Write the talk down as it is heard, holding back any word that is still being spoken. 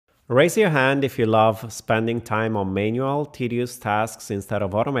Raise your hand if you love spending time on manual, tedious tasks instead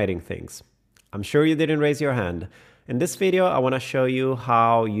of automating things. I'm sure you didn't raise your hand. In this video, I want to show you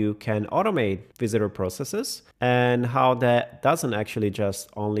how you can automate visitor processes and how that doesn't actually just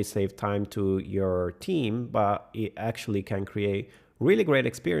only save time to your team, but it actually can create really great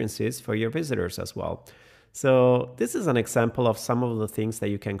experiences for your visitors as well. So this is an example of some of the things that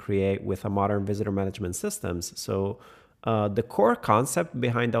you can create with a modern visitor management systems. So the core concept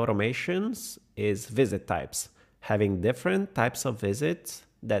behind automations is visit types, having different types of visits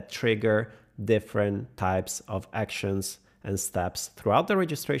that trigger different types of actions and steps throughout the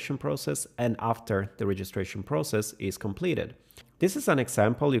registration process and after the registration process is completed. This is an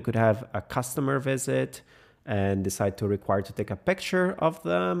example. You could have a customer visit and decide to require to take a picture of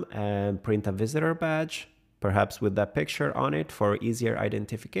them and print a visitor badge, perhaps with that picture on it for easier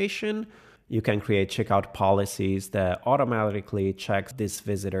identification. You can create checkout policies that automatically check these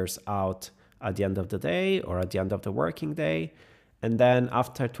visitors out at the end of the day or at the end of the working day. And then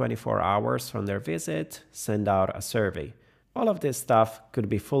after 24 hours from their visit, send out a survey. All of this stuff could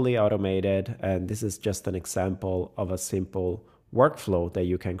be fully automated, and this is just an example of a simple workflow that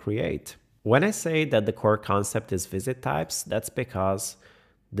you can create. When I say that the core concept is visit types, that's because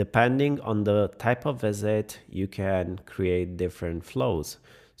depending on the type of visit, you can create different flows.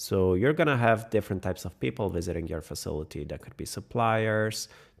 So you're going to have different types of people visiting your facility. That could be suppliers,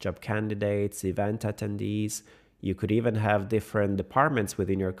 job candidates, event attendees. You could even have different departments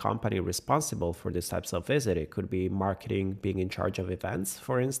within your company responsible for these types of visit. It could be marketing being in charge of events,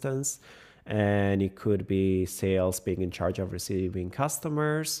 for instance, and it could be sales being in charge of receiving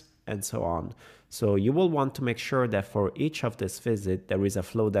customers, and so on. So you will want to make sure that for each of this visit, there is a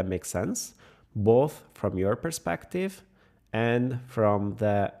flow that makes sense, both from your perspective and from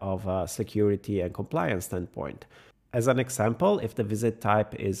the of a security and compliance standpoint. As an example, if the visit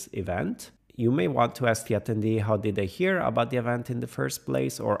type is event, you may want to ask the attendee how did they hear about the event in the first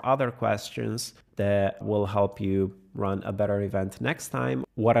place, or other questions that will help you run a better event next time.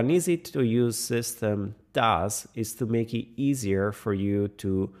 What an easy to use system does is to make it easier for you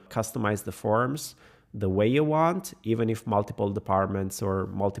to customize the forms the way you want, even if multiple departments or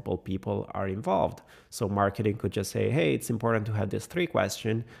multiple people are involved. So marketing could just say, hey, it's important to have this 3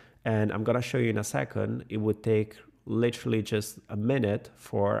 question, and I'm going to show you in a second. It would take literally just a minute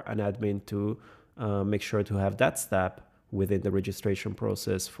for an admin to make sure to have that step within the registration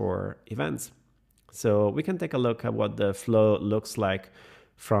process for events. So we can take a look at what the flow looks like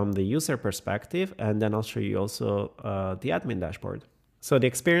from the user perspective, and then I'll show you also the admin dashboard. So the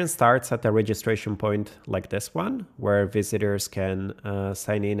experience starts at the registration point like this one, where visitors can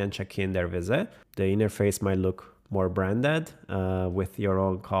sign in and check in their visit. The interface might look more branded with your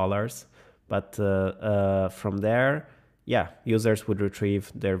own colors, but from there, users would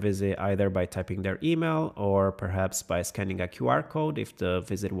retrieve their visit either by typing their email or perhaps by scanning a QR code if the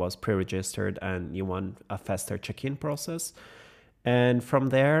visit was pre-registered and you want a faster check-in process. And from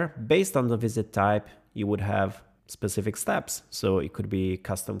there, based on the visit type, you would have specific steps. So it could be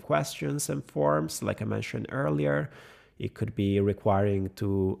custom questions and forms, like I mentioned earlier. It could be requiring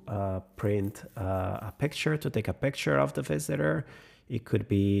to print a picture, to take a picture of the visitor. It could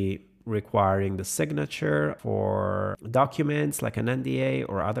be requiring the signature for documents like an NDA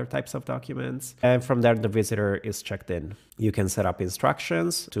or other types of documents. And from there, the visitor is checked in. You can set up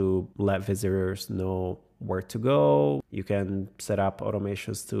instructions to let visitors know where to go. You can set up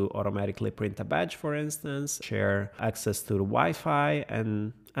automations to automatically print a badge, for instance, share access to the Wi-Fi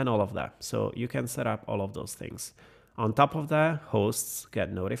and all of that. So you can set up all of those things. On top of that, hosts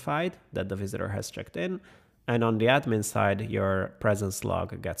get notified that the visitor has checked in. And on the admin side, your presence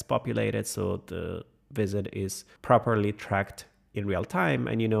log gets populated, so the visit is properly tracked in real time,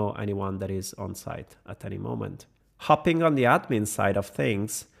 and you know anyone that is on site at any moment. Hopping on the admin side of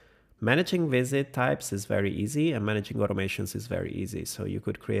things, managing visit types is very easy, and managing automations is very easy. So you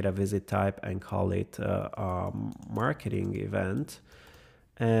could create a visit type and call it a marketing event.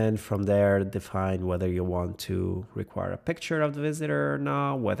 And from there, define whether you want to require a picture of the visitor or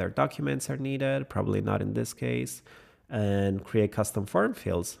not, whether documents are needed, probably not in this case, and create custom form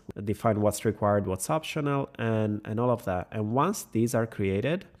fields, define what's required, what's optional, and all of that. And once these are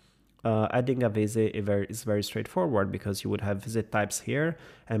created, adding a visit is very straightforward, because you would have visit types here.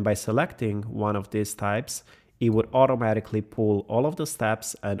 And by selecting one of these types, it would automatically pull all of the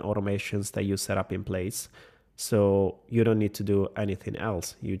steps and automations that you set up in place. So you don't need to do anything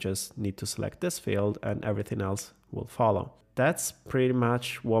else. You just need to select this field and everything else will follow. That's pretty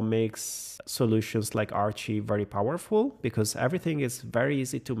much what makes solutions like Archie very powerful, because everything is very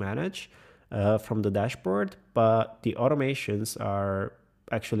easy to manage from the dashboard, but the automations are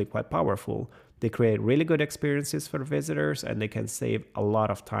actually quite powerful. They create really good experiences for visitors, and they can save a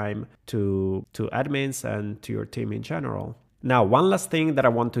lot of time to admins and to your team in general. Now, one last thing that I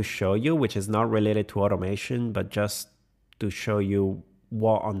want to show you, which is not related to automation, but just to show you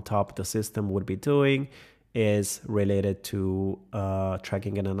what on top the system would be doing, is related to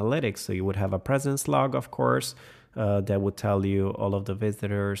tracking and analytics. So you would have a presence log, of course, that would tell you all of the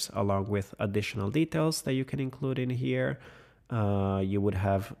visitors along with additional details that you can include in here. You would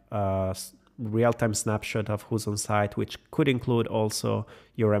have a real-time snapshot of who's on site, which could include also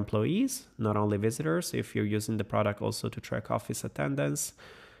your employees, not only visitors, if you're using the product also to track office attendance.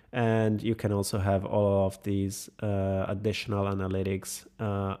 And you can also have all of these additional analytics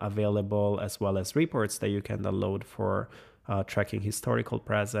available, as well as reports that you can download for tracking historical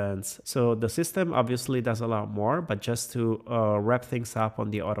presence. So the system obviously does a lot more, but just to wrap things up on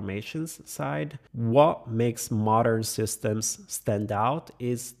the automations side, what makes modern systems stand out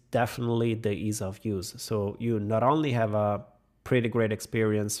is definitely the ease of use. So you not only have a pretty great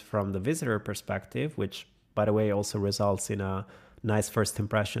experience from the visitor perspective, which by the way also results in a nice first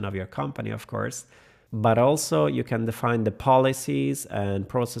impression of your company, of course, but also you can define the policies and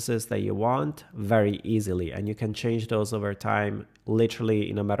processes that you want very easily, and you can change those over time literally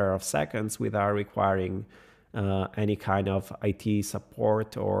in a matter of seconds without requiring any kind of IT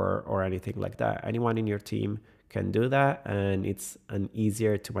support or anything like that. Anyone in your team can do that, and it's an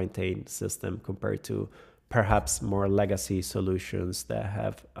easier to maintain system compared to perhaps more legacy solutions that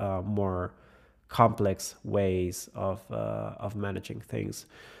have more complex ways of managing things.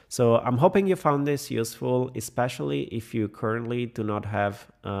 So I'm hoping you found this useful, especially if you currently do not have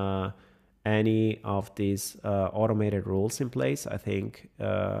any of these automated rules in place. I think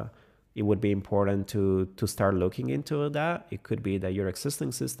it would be important to start looking into that. It could be that your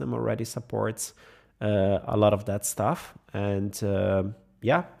existing system already supports a lot of that stuff. And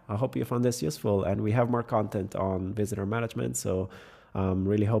yeah, I hope you found this useful. And we have more content on visitor management. So I'm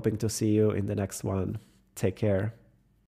really hoping to see you in the next one. Take care.